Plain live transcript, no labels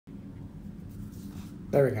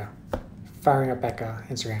There we go. Firing up back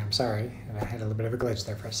Instagram. Sorry, I had a little bit of a glitch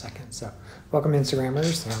there for a second. So, welcome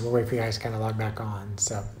Instagrammers. We'll wait for you guys to kind of log back on.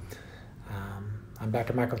 So, I'm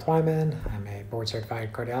Dr. Michael Twyman. I'm a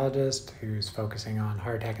board-certified cardiologist who's focusing on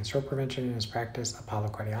heart attack and stroke prevention in his practice, Apollo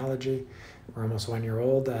Cardiology. We're almost 1 year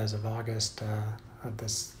old as of August of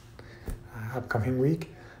this upcoming week.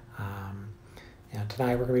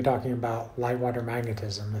 Tonight we're going to be talking about light, water,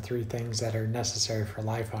 magnetism, the three things that are necessary for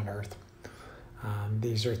life on Earth.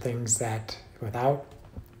 These are things that without,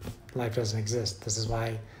 life doesn't exist. This is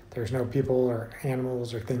why there's no people or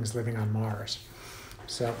animals or things living on Mars.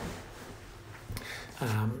 So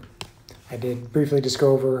I did briefly just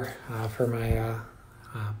go over for my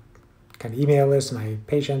kind of email list, my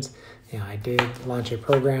patients. I did launch a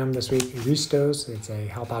program this week, Ristos. It's a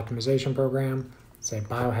health optimization program. It's a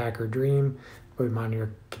biohacker dream. We monitor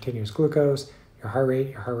your continuous glucose, your heart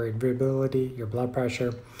rate variability, your blood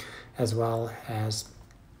pressure, as well as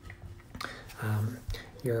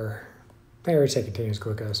your, I already say continuous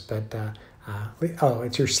glucose, but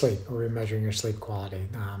it's your sleep. We're measuring your sleep quality.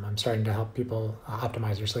 I'm starting to help people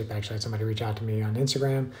optimize their sleep. Actually, I had somebody reach out to me on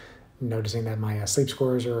Instagram, noticing that my sleep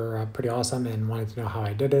scores are pretty awesome and wanted to know how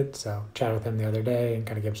I did it. So chatted with them the other day and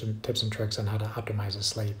kind of give some tips and tricks on how to optimize his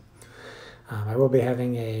sleep. I will be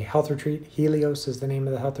having a health retreat. Helios is the name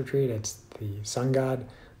of the health retreat. It's the sun god.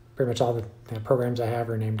 Pretty much all the programs I have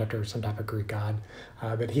are named after some type of Greek god.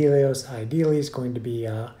 But Helios ideally is going to be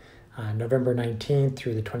November 19th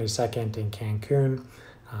through the 22nd in Cancun.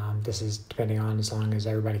 This is depending on as long as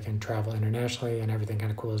everybody can travel internationally and everything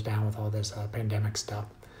kind of cools down with all this pandemic stuff.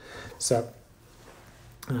 So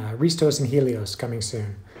Ristos and Helios coming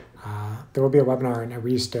soon. There will be a webinar in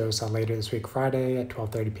Ristos later this week, Friday at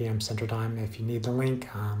 12:30 p.m. Central Time. If you need the link,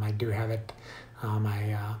 I do have it on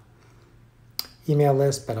my email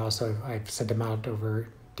list, but also I've sent them out over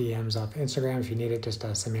DMs off Instagram. If you need it, just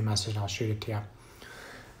send me a message and I'll shoot it to you.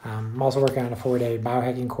 I'm also working on a 4-day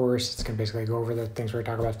biohacking course. It's going to basically go over the things we're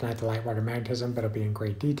talking about tonight, the light, water, magnetism, but it'll be in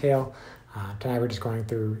great detail. Tonight we're just going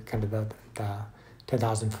through kind of the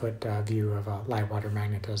 10,000-foot view of light, water,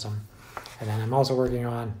 magnetism. And then I'm also working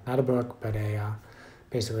on, not a book, but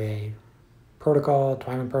basically a protocol,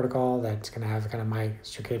 Twyman protocol, that's going to have kind of my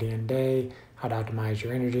circadian day, how to optimize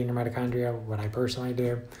your energy in your mitochondria, what I personally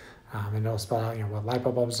do. And it'll spell out, what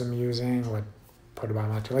lipo bulbs I'm using, what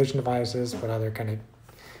photobiomodulation devices, what other kind of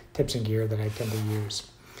tips and gear that I tend to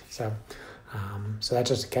use. So that's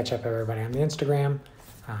just to catch up everybody on the Instagram.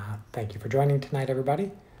 Thank you for joining tonight,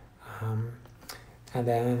 everybody. And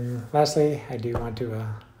then lastly, I do want to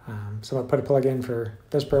somewhat put a plug in for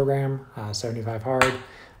this program, 75 Hard.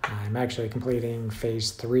 I'm actually completing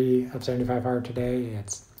phase 3 of 75 Hard today.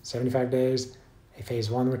 It's 75 days, a phase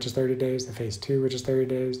 1, which is 30 days, a phase 2, which is 30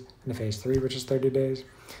 days, and a phase 3, which is 30 days.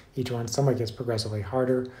 Each one somewhat gets progressively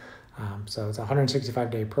harder. So it's a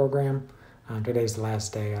 165-day program. Today's the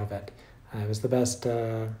last day of it. It was the best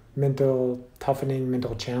mental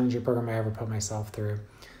challenging program I ever put myself through.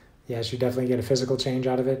 Yes, you definitely get a physical change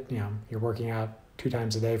out of it. You're working out 2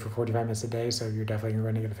 times a day for 45 minutes a day, so you're definitely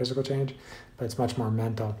going to get a physical change, but it's much more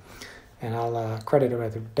mental. And I'll credit it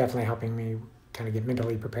with definitely helping me kind of get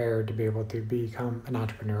mentally prepared to be able to become an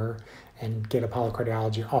entrepreneur and get Apollo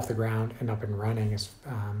Cardiology off the ground and up and running as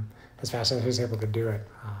fast as I was able to do it.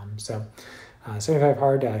 75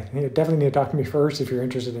 Hard, you definitely need to talk to me first if you're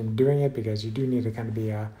interested in doing it, because you do need to kind of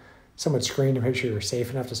be somewhat screened to make sure you're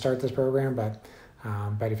safe enough to start this program. But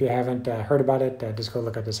if you haven't heard about it, just go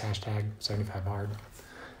look up this hashtag 75 Hard.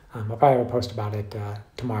 I'll probably have a post about it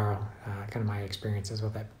tomorrow, kind of my experiences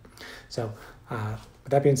with it. So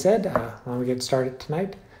with that being said, why don't we get started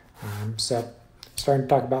tonight? Starting to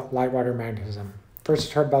talk about light, water, magnetism. First,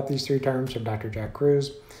 you heard about these 3 terms from Dr. Jack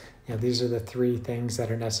Kruse. These are the 3 things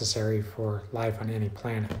that are necessary for life on any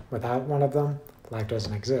planet. Without one of them, life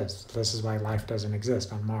doesn't exist. This is why life doesn't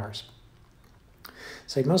exist on Mars.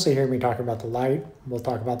 So you mostly hear me talking about the light. We'll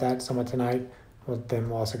talk about that somewhat tonight. Then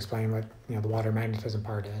we'll also explain what the water magnetism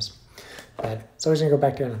part is. But it's always going to go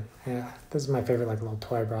back to, this is my favorite little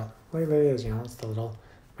toy I brought lately is, it's the little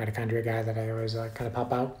mitochondria guy that I always kind of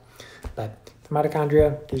pop out. But the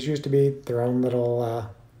mitochondria, these used to be their own little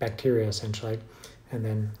bacteria essentially. And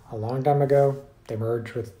then a long time ago, they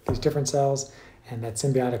merged with these different cells, and that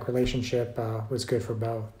symbiotic relationship was good for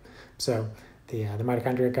both. So the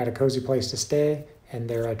mitochondria got a cozy place to stay, and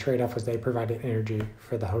their trade-off was they provided energy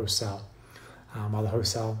for the host cell, while the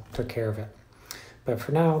host cell took care of it. But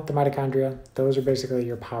for now, the mitochondria, those are basically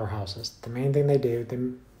your powerhouses. The main thing they do, they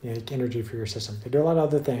make energy for your system. They do a lot of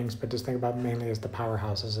other things, but just think about mainly as the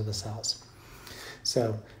powerhouses of the cells.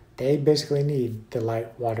 So they basically need the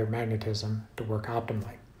light, water, magnetism to work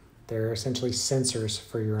optimally. They're essentially sensors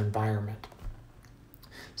for your environment.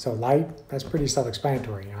 So light, that's pretty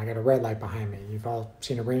self-explanatory. I got a red light behind me. You've all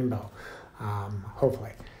seen a rainbow,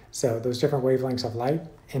 hopefully. So those different wavelengths of light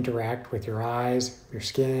interact with your eyes, your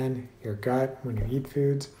skin, your gut when you eat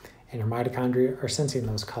foods, and your mitochondria are sensing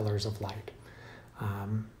those colors of light.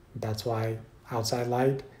 That's why outside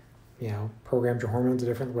light, programs your hormones a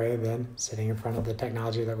different way than sitting in front of the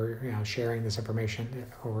technology that we're sharing this information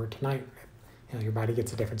over tonight. Your body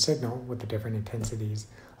gets a different signal with the different intensities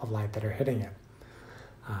of light that are hitting it.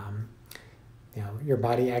 Your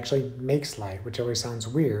body actually makes light, which always sounds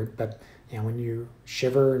weird, but when you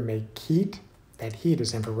shiver and make heat, that heat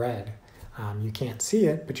is infrared. You can't see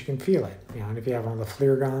it, but you can feel it. And if you have one of the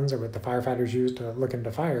flare guns or what the firefighters use to look into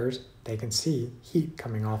fires, they can see heat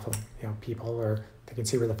coming off of people, or they can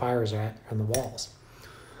see where the fire is at on the walls.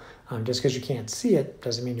 Just because you can't see it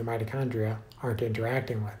doesn't mean your mitochondria aren't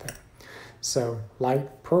interacting with it. So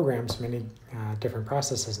light programs many different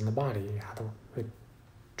processes in the body. It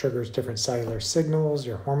triggers different cellular signals.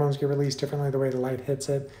 Your hormones get released differently the way the light hits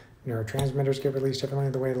it. Neurotransmitters get released differently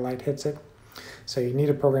the way the light hits it. So you need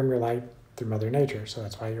to program your light through Mother Nature. So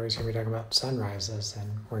that's why you always hear me talking about sunrises and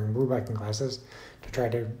wearing blue light glasses to try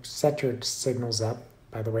to set your signals up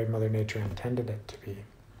by the way Mother Nature intended it to be.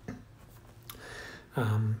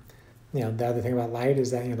 The other thing about light is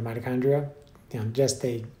that the mitochondria,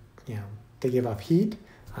 they give off heat.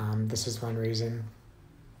 This is one reason.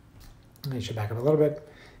 I should back up a little bit.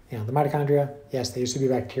 The mitochondria, yes, they used to be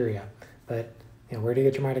bacteria, but where do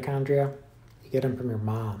you get your mitochondria? You get them from your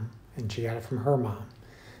mom, and she got it from her mom.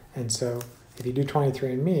 And so if you do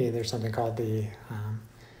 23andMe, there's something called the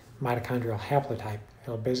mitochondrial haplotype.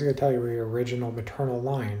 It'll basically tell you where your original maternal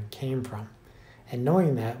line came from. And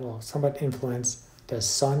knowing that will somewhat influence, does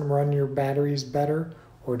sun run your batteries better,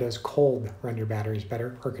 or does cold run your batteries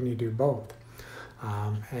better, or can you do both?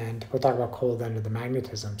 And we'll talk about cold under the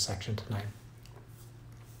magnetism section tonight.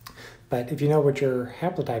 But if you know what your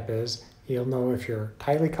haplotype is, you'll know if you're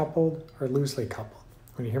tightly coupled or loosely coupled.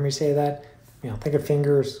 When you hear me say that, think of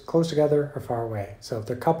fingers close together or far away. So if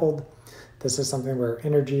they're coupled, this is something where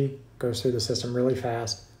energy goes through the system really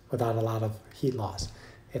fast without a lot of heat loss.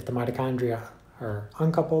 If the mitochondria are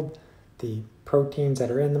uncoupled, the proteins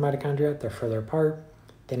that are in the mitochondria, they're further apart.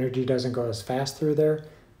 The energy doesn't go as fast through there,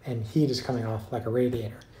 and heat is coming off like a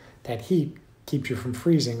radiator. That heat keeps you from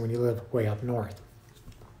freezing when you live way up north.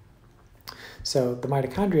 So the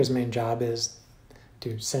mitochondria's main job is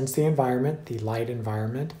to sense the environment, the light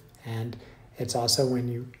environment, and it's also when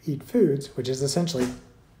you eat foods, which is essentially,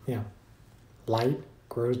 light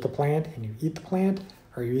grows the plant and you eat the plant,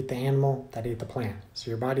 or you eat the animal that ate the plant.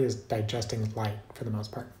 So your body is digesting light for the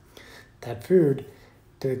most part. That food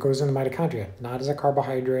that goes into mitochondria, not as a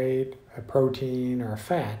carbohydrate, a protein, or a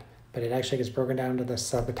fat, but it actually gets broken down to the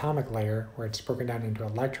subatomic layer where it's broken down into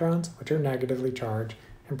electrons, which are negatively charged,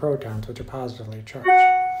 and protons, which are positively charged.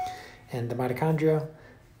 And the mitochondria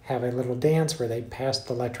have a little dance where they pass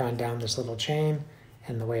the electron down this little chain,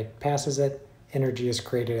 and the way it passes it, energy is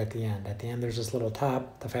created at the end. At the end, there's this little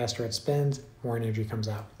top. The faster it spins, more energy comes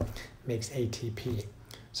out. It makes ATP.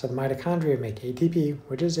 So the mitochondria make ATP,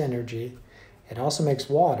 which is energy. It also makes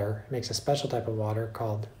water. It makes a special type of water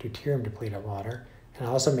called deuterium-depleted water, and it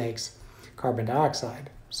also makes carbon dioxide.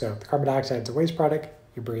 So the carbon dioxide is a waste product.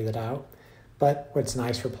 You breathe it out. But what's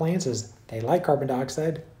nice for plants is they like carbon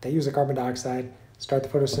dioxide. They use the carbon dioxide, start the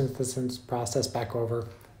photosynthesis process back over.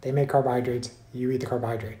 They make carbohydrates. You eat the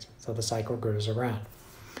carbohydrates. So the cycle goes around.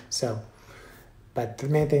 But the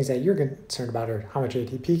main things that you're concerned about are how much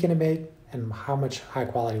ATP can it make and how much high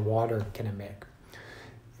quality water can it make.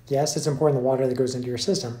 Yes, it's important the water that goes into your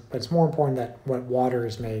system, but it's more important that what water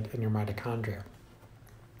is made in your mitochondria.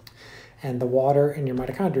 And the water in your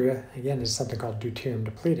mitochondria, again, is something called deuterium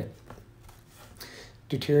depleted.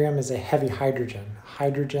 Deuterium is a heavy hydrogen.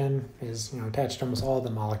 Hydrogen is attached to almost all the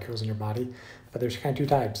molecules in your body, but there's kind of two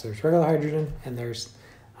types. There's regular hydrogen and there's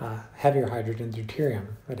heavier hydrogen, deuterium.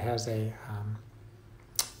 It has a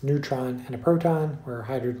neutron and a proton, where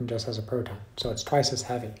hydrogen just has a proton. So it's twice as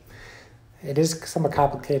heavy. It is somewhat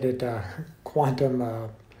complicated quantum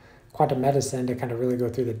medicine to kind of really go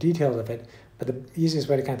through the details of it, but the easiest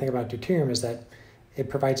way to kind of think about deuterium is that it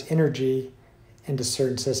provides energy into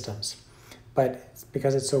certain systems. But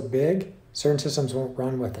because it's so big, certain systems won't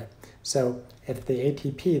run with it. So if the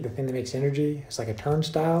ATP, the thing that makes energy, is like a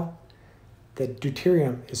turnstile, the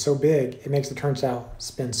deuterium is so big, it makes the turnstile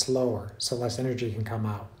spin slower, so less energy can come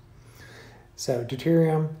out. So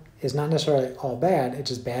deuterium is not necessarily all bad, it's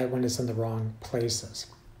just bad when it's in the wrong places.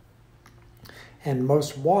 And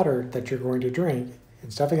most water that you're going to drink,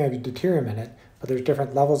 it's definitely going to have deuterium in it, but there's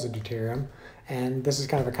different levels of deuterium. And this is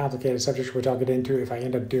kind of a complicated subject, which I'll get into if I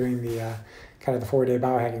end up doing the kind of the 4-day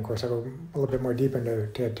biohacking course. I'll go a little bit more deep into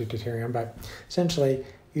deuterium, but essentially,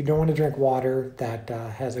 you don't want to drink water that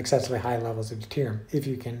has excessively high levels of deuterium if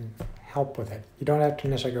you can help with it. You don't have to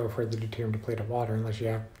necessarily go for the deuterium depleted water unless you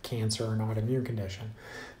have cancer or an autoimmune condition.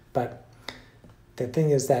 But the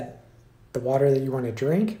thing is that the water that you want to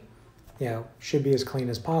drink, should be as clean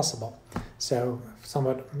as possible. So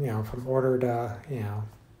somewhat, from order to,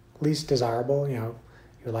 least desirable, you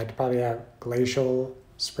would like to probably have glacial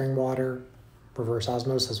spring water, reverse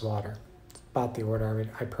osmosis water. It's about the order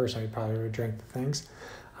I personally probably would drink the things.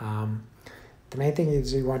 The main thing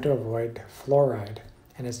is you want to avoid fluoride.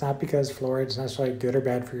 And it's not because fluoride is necessarily good or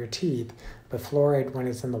bad for your teeth, but fluoride, when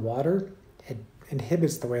it's in the water, it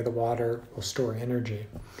inhibits the way the water will store energy.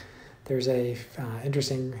 There's a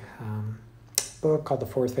interesting book called The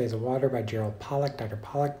Fourth Phase of Water by Gerald Pollack, Dr.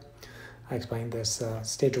 Pollack. I explained this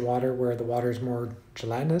stage of water where the water is more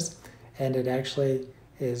gelatinous, and it actually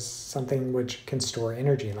is something which can store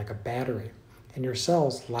energy, like a battery. And your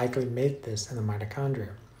cells likely make this in the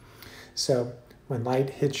mitochondria. So when light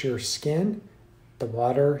hits your skin, the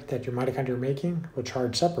water that your mitochondria are making will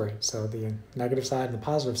charge separate. So the negative side and the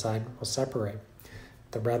positive side will separate.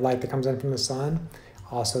 The red light that comes in from the sun,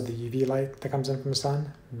 also the UV light that comes in from the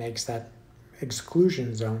sun, makes that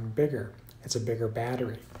exclusion zone bigger. It's a bigger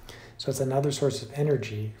battery. So it's another source of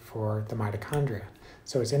energy for the mitochondria.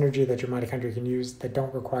 So it's energy that your mitochondria can use that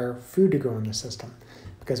don't require food to go in the system.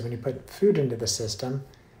 Because when you put food into the system,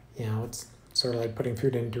 it's sort of like putting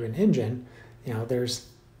food into an engine. There's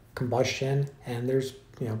combustion and there's,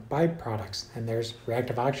 byproducts, and there's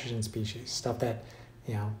reactive oxygen species, stuff that,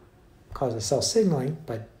 causes cell signaling,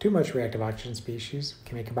 but too much reactive oxygen species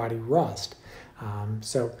can make your body rust.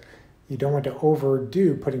 So you don't want to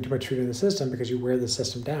overdo putting too much food in the system because you wear the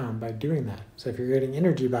system down by doing that. So if you're getting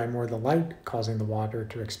energy by more of the light causing the water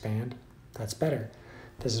to expand, that's better.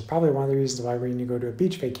 This is probably one of the reasons why when you go to a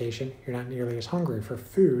beach vacation, you're not nearly as hungry for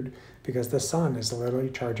food because the sun is literally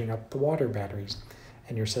charging up the water batteries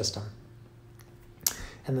in your system.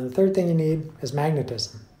 And then the third thing you need is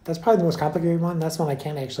magnetism. That's probably the most complicated one. That's one I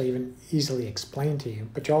can't actually even easily explain to you,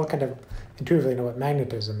 but you all kind of intuitively know what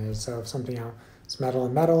magnetism is. So if something it's metal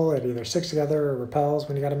and metal, it either sticks together or repels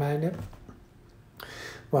when you got a magnet.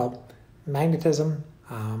 Well, magnetism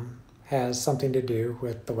has something to do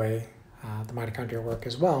with the way the mitochondria work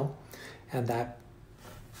as well, and that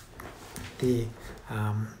the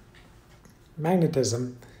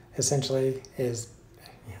magnetism essentially is,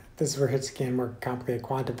 this is where it's again more complicated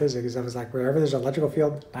quantum physics. I was like, wherever there's an electrical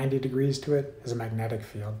field, 90 degrees to it is a magnetic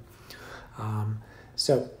field.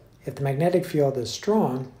 So if the magnetic field is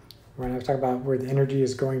strong, when I was talking about where the energy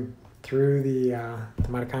is going through the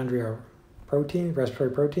mitochondria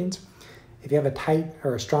respiratory proteins, if you have a tight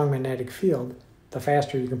or a strong magnetic field, the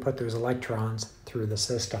faster you can put those electrons through the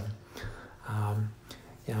system.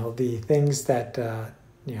 The things that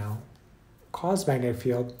cause magnetic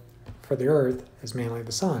field for the Earth is mainly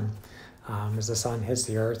the sun. As the sun hits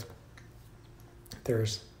the Earth,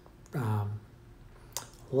 there's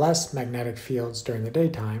less magnetic fields during the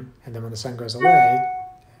daytime, and then when the sun goes away,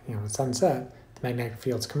 the sunset, the magnetic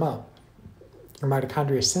fields come up. Your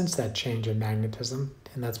mitochondria sense that change in magnetism,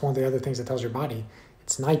 and that's one of the other things that tells your body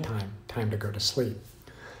it's nighttime, time to go to sleep.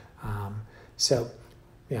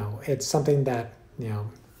 It's something that,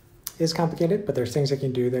 is complicated, but there's things it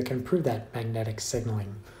can do that can improve that magnetic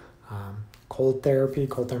signaling. Cold therapy,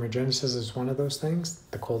 cold thermogenesis is one of those things.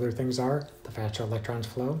 The colder things are, the faster electrons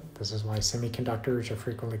flow. This is why semiconductors are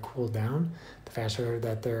frequently cooled down. The faster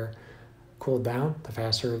that they're cooled down, the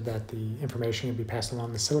faster that the information can be passed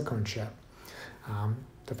along the silicon chip.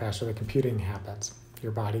 The faster the computing happens.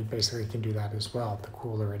 Your body basically can do that as well, the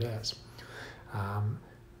cooler it is.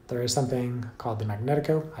 There is something called the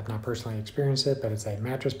Magnetico. I've not personally experienced it, but it's a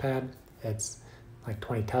mattress pad. It's like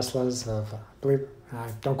 20 Teslas of, I believe,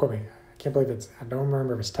 don't quote me, I can't believe I don't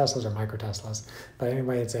remember if it's Teslas or micro Teslas, but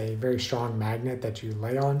anyway, it's a very strong magnet that you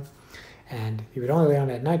lay on, and you would only lay on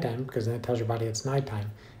it at nighttime because then it tells your body it's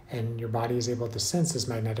nighttime, and your body is able to sense this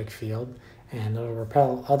magnetic field, and it'll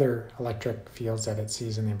repel other electric fields that it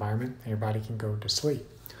sees in the environment, and your body can go to sleep.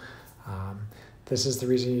 This is the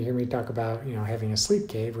reason you hear me talk about, having a sleep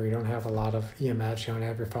cave where you don't have a lot of EMFs, you don't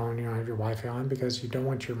have your phone, you don't have your Wi-Fi on, because you don't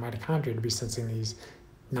want your mitochondria to be sensing these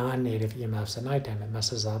non-native EMFs at nighttime. It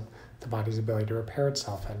messes up the body's ability to repair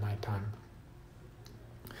itself at nighttime.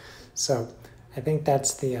 So I think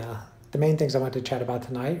that's the main things I wanted to chat about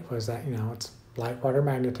tonight was that, it's light water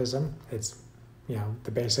magnetism. It's,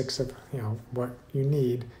 the basics of, what you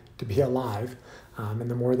need to be alive. And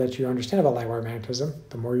the more that you understand about light wire magnetism,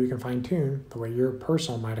 the more you can fine tune the way your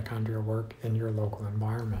personal mitochondria work in your local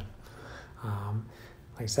environment.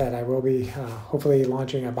 Like I said, I will be hopefully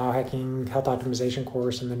launching a biohacking health optimization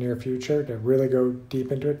course in the near future to really go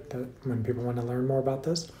deep into it when people want to learn more about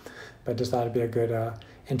this. But just thought it'd be a good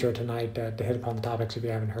intro tonight to hit upon the topics if you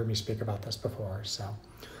haven't heard me speak about this before. So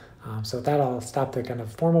with that, I'll stop the kind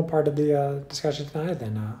of formal part of the discussion tonight,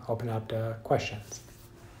 then open up to questions.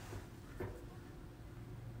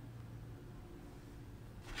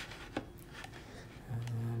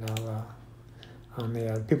 And on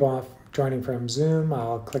the people joining from Zoom,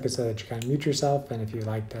 I'll click it so that you can unmute yourself. And if you'd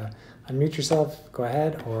like to unmute yourself, go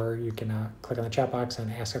ahead, or you can click on the chat box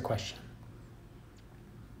and ask a question.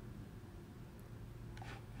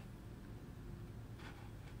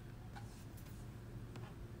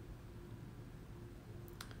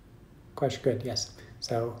 Question, good, yes.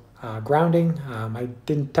 So grounding, I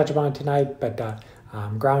didn't touch upon it tonight, but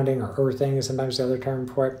grounding or earthing is sometimes the other term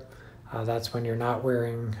for it. That's when you're not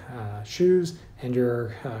wearing shoes and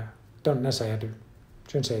you're, don't necessarily have to,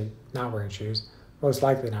 shouldn't say not wearing shoes, most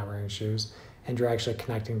likely not wearing shoes, and you're actually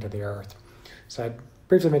connecting to the earth. So I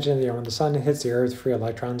briefly mentioned, when the sun hits the earth, free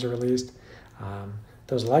electrons are released.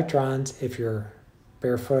 Those electrons, if you're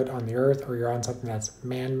barefoot on the earth or you're on something that's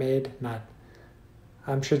man-made, not,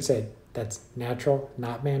 I should say that's natural,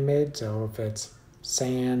 not man-made. So if it's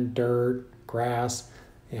sand, dirt, grass,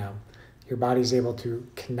 your body's able to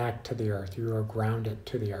connect to the earth. You are grounded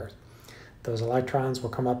to the earth. Those electrons will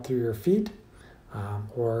come up through your feet,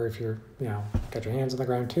 or if you're, got your hands on the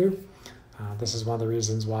ground too. This is one of the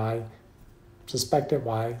reasons why,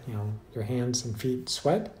 your hands and feet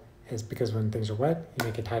sweat, is because when things are wet, you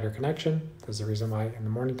make a tighter connection. There's the reason why in the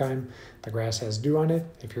morning time, the grass has dew on it.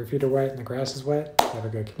 If your feet are wet and the grass is wet, you have a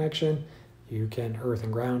good connection. You can earth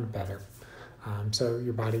and ground better. So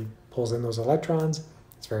your body pulls in those electrons.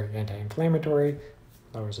 It's very anti-inflammatory,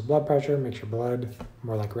 lowers the blood pressure, makes your blood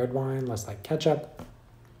more like red wine, less like ketchup.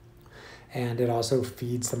 And it also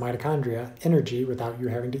feeds the mitochondria energy without you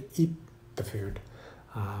having to eat the food.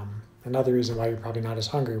 Another reason why you're probably not as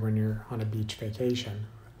hungry when you're on a beach vacation.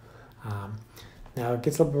 Now it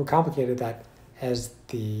gets a little bit more complicated that as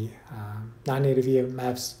the non-native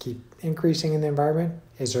EMFs keep increasing in the environment,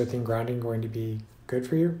 is earthing grounding going to be good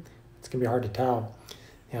for you? It's going to be hard to tell.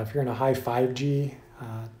 If you're in a high 5G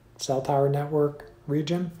cell tower network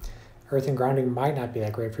region, earthing grounding might not be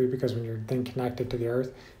that great for you, because when you're then connected to the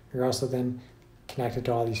earth, you're also then connected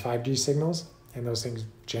to all these 5G signals, and those things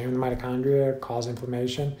jam the mitochondria, cause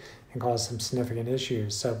inflammation, and cause some significant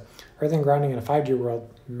issues. So earthing grounding in a 5G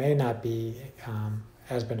world may not be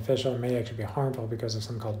as beneficial, and may actually be harmful because of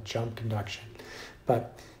something called jump conduction.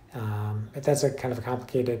 But that's a kind of a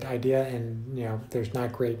complicated idea, and there's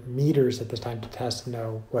not great meters at this time to test to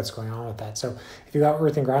know what's going on with that. So if you got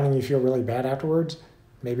earthing grounding, you feel really bad afterwards,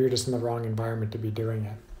 maybe you're just in the wrong environment to be doing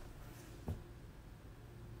it.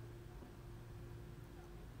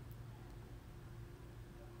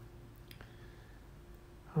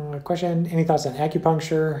 Question, any thoughts on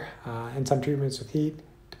acupuncture and some treatments with heat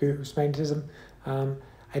to boost magnetism?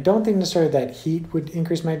 I don't think necessarily that heat would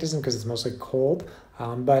increase magnetism because it's mostly cold,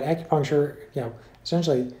 but acupuncture,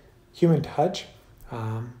 essentially human touch,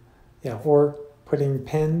 or putting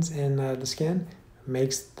pins in the skin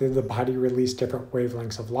makes the body release different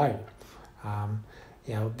wavelengths of light.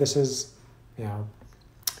 This is,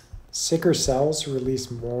 sicker cells release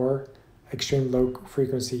more extreme low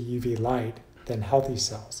frequency UV light than healthy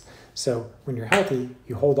cells. So when you're healthy,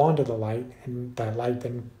 you hold on to the light, and that light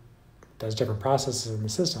then does different processes in the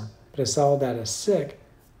system. But a cell that is sick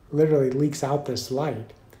literally leaks out this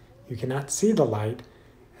light. You cannot see the light,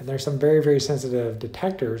 and there's some very, very sensitive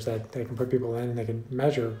detectors that they can put people in, and they can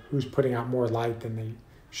measure who's putting out more light than they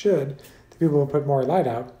should. The people who put more light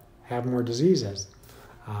out have more diseases.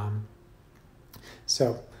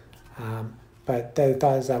 But the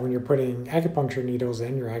thought is that when you're putting acupuncture needles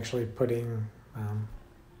in, you're actually putting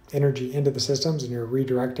energy into the systems, and you're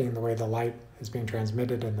redirecting the way the light is being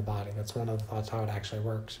transmitted in the body. That's one of the thoughts how it actually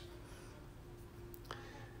works.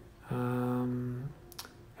 I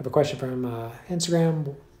have a question from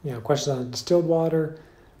Instagram. Questions on distilled water.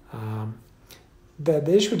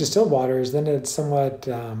 The issue with distilled water is then it's somewhat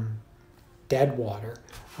dead water.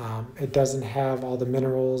 It doesn't have all the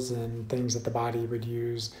minerals and things that the body would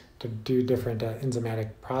use to do different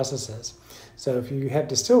enzymatic processes. So if you have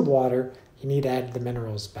distilled water, you need to add the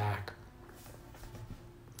minerals back.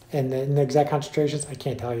 And in the exact concentrations, I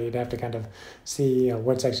can't tell you. You'd have to kind of see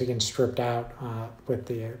what's actually getting stripped out with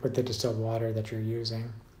the distilled water that you're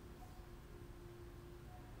using.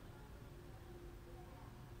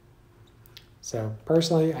 So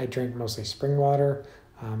personally, I drink mostly spring water.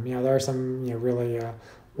 There are some really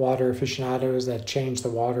water aficionados that change the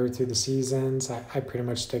water through the seasons. I pretty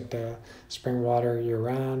much stick to spring water year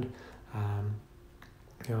round.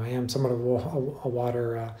 I am somewhat of a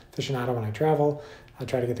water aficionado when I travel. I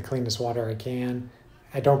try to get the cleanest water I can.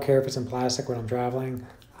 I don't care if it's in plastic when I'm traveling.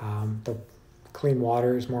 The clean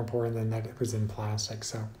water is more important than that it was in plastic.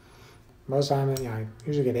 So most of the time, I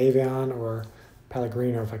usually get Evian or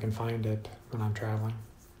Pellegrino if I can find it when I'm traveling.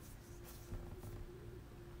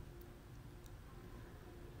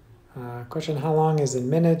 Question, how long is in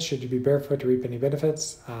minutes? Should you be barefoot to reap any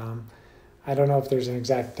benefits? I don't know if there's an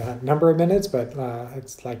exact number of minutes, but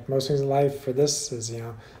it's like most things in life for this is,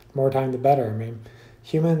 more time the better. I mean,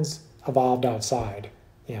 humans evolved outside.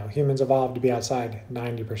 Humans evolved to be outside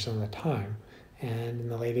 90% of the time. And in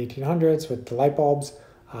the late 1800s with the light bulbs,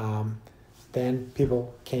 then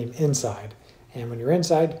people came inside. And when you're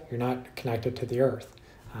inside, you're not connected to the earth.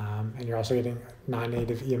 And you're also getting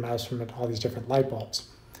non-native EMFs from all these different light bulbs.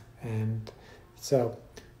 And so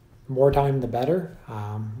more time the better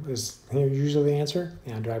is usually the answer.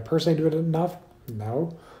 Do I personally do it enough?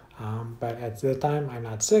 No. But at the time, I'm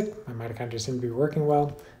not sick. My mitochondria seem to be working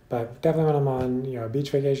well. But definitely when I'm on a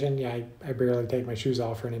beach vacation, I barely take my shoes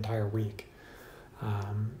off for an entire week.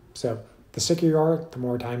 So the sicker you are, the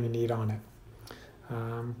more time you need on it.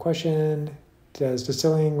 Question, does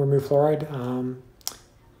distilling remove fluoride?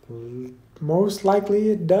 Most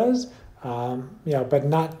likely it does. But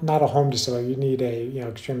not a home distiller. You need a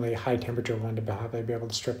extremely high temperature one to be able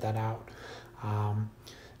to strip that out.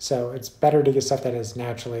 So it's better to get stuff that is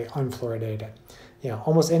naturally unfluoridated.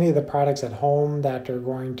 Almost any of the products at home that are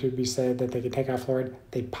going to be said that they can take out fluoride,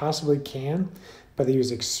 they possibly can, but they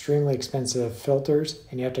use extremely expensive filters,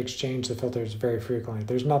 and you have to exchange the filters very frequently.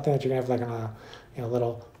 There's nothing that you're gonna have like on a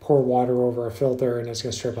little pour water over a filter and it's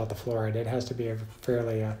gonna strip out the fluoride. It has to be a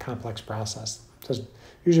fairly complex process. So it's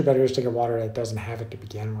usually better just to get water that doesn't have it to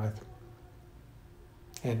begin with.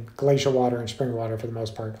 And glacial water and spring water, for the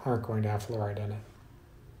most part, aren't going to have fluoride in it.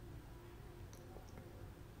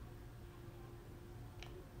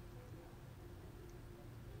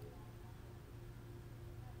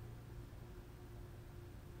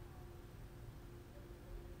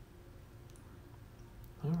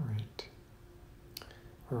 All right.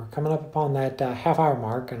 We're coming up upon that half-hour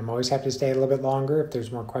mark, and I'm always happy to stay a little bit longer if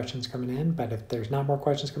there's more questions coming in. But if there's not more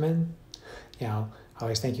questions coming in, I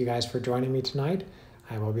always thank you guys for joining me tonight.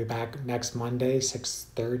 I will be back next Monday,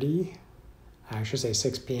 6:30. I should say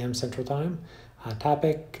 6 p.m. Central Time.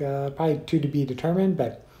 Topic probably to be determined,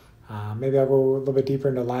 but maybe I'll go a little bit deeper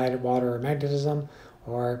into light, water, or magnetism,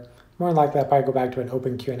 or more than likely I'll probably go back to an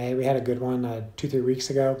open Q&A. We had a good one 2-3 weeks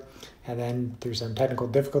ago, and then through some technical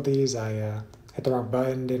difficulties, I hit the wrong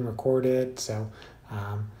button, didn't record it, so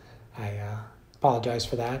I apologize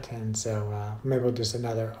for that, and so maybe we'll do just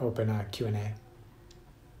another open Q&A.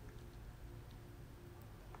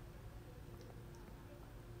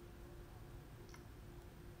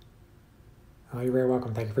 Oh, you're very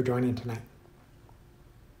welcome. Thank you for joining tonight.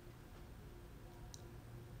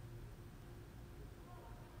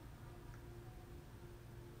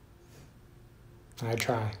 I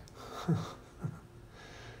try.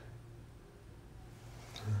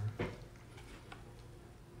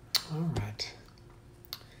 All right.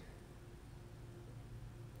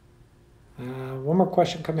 One more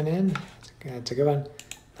question coming in. It's a good one.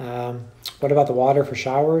 What about the water for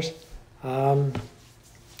showers?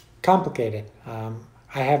 Complicated. I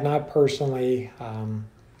have not personally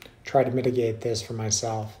tried to mitigate this for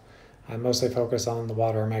myself. I mostly focus on the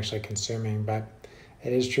water I'm actually consuming, but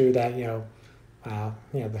it is true that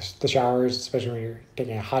the showers, especially when you're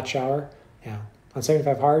taking a hot shower, on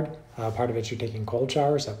 75 hard, part of it you're taking cold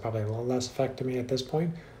showers, so probably a little less effect to me at this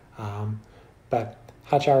point. But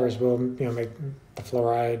hot showers will make the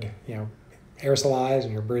fluoride aerosolize,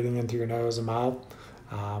 and you're breathing in through your nose and mouth.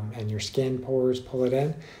 And your skin pores pull it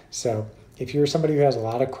in. So if you're somebody who has a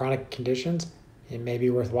lot of chronic conditions, it may be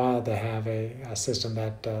worthwhile to have a system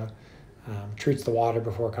that treats the water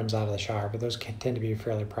before it comes out of the shower, but those tend to be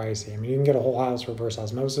fairly pricey. I mean, you can get a whole house reverse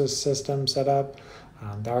osmosis system set up.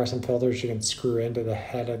 There are some filters you can screw into the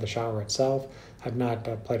head of the shower itself. I've not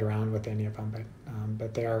played around with any of them,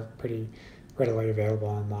 but they are pretty readily available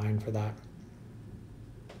online for that.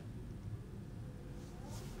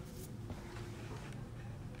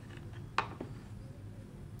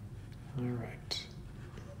 All right.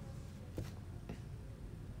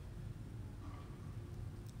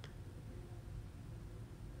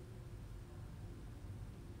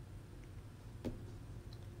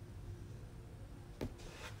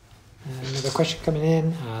 Another question coming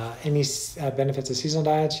in: any benefits of seasonal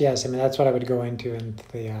diets? Yes, I mean that's what I would go into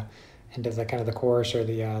the kind of the course or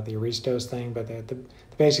the Aristos thing. But the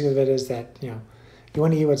basic of it is that you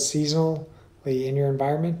want to eat what's seasonally in your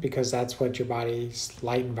environment because that's what your body's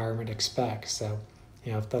light environment expects. So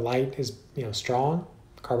if the light is strong,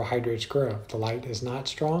 carbohydrates grow. If the light is not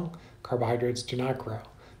strong, carbohydrates do not grow.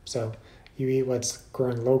 So you eat what's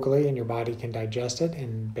growing locally and your body can digest it,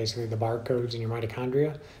 and basically the barcodes in your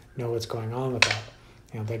mitochondria know what's going on with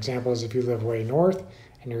that. The example is if you live way north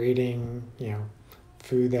and you're eating,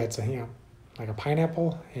 food that's like a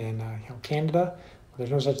pineapple in Canada. Well, there's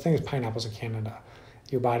no such thing as pineapples in Canada.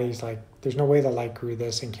 Your body's like, there's no way the light grew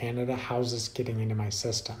this in Canada. How's this getting into my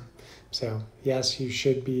system? So yes, you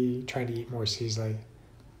should be trying to eat more seasonally.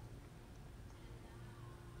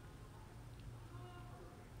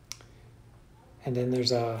 And then there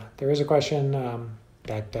is a question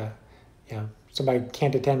that somebody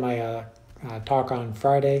can't attend my talk on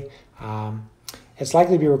Friday. It's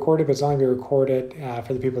likely to be recorded, but it's only be recorded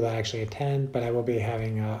for the people that actually attend. But I will be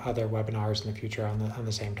having other webinars in the future on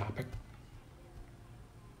the same topic.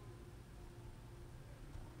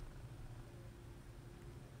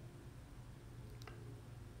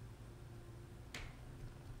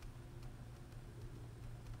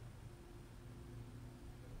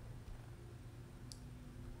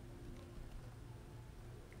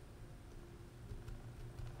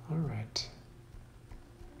 All right.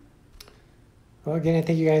 Well, again, I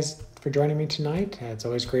thank you guys for joining me tonight. It's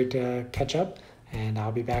always great to catch up, and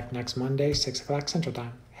I'll be back next Monday, 6 o'clock Central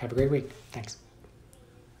Time. Have a great week. Thanks.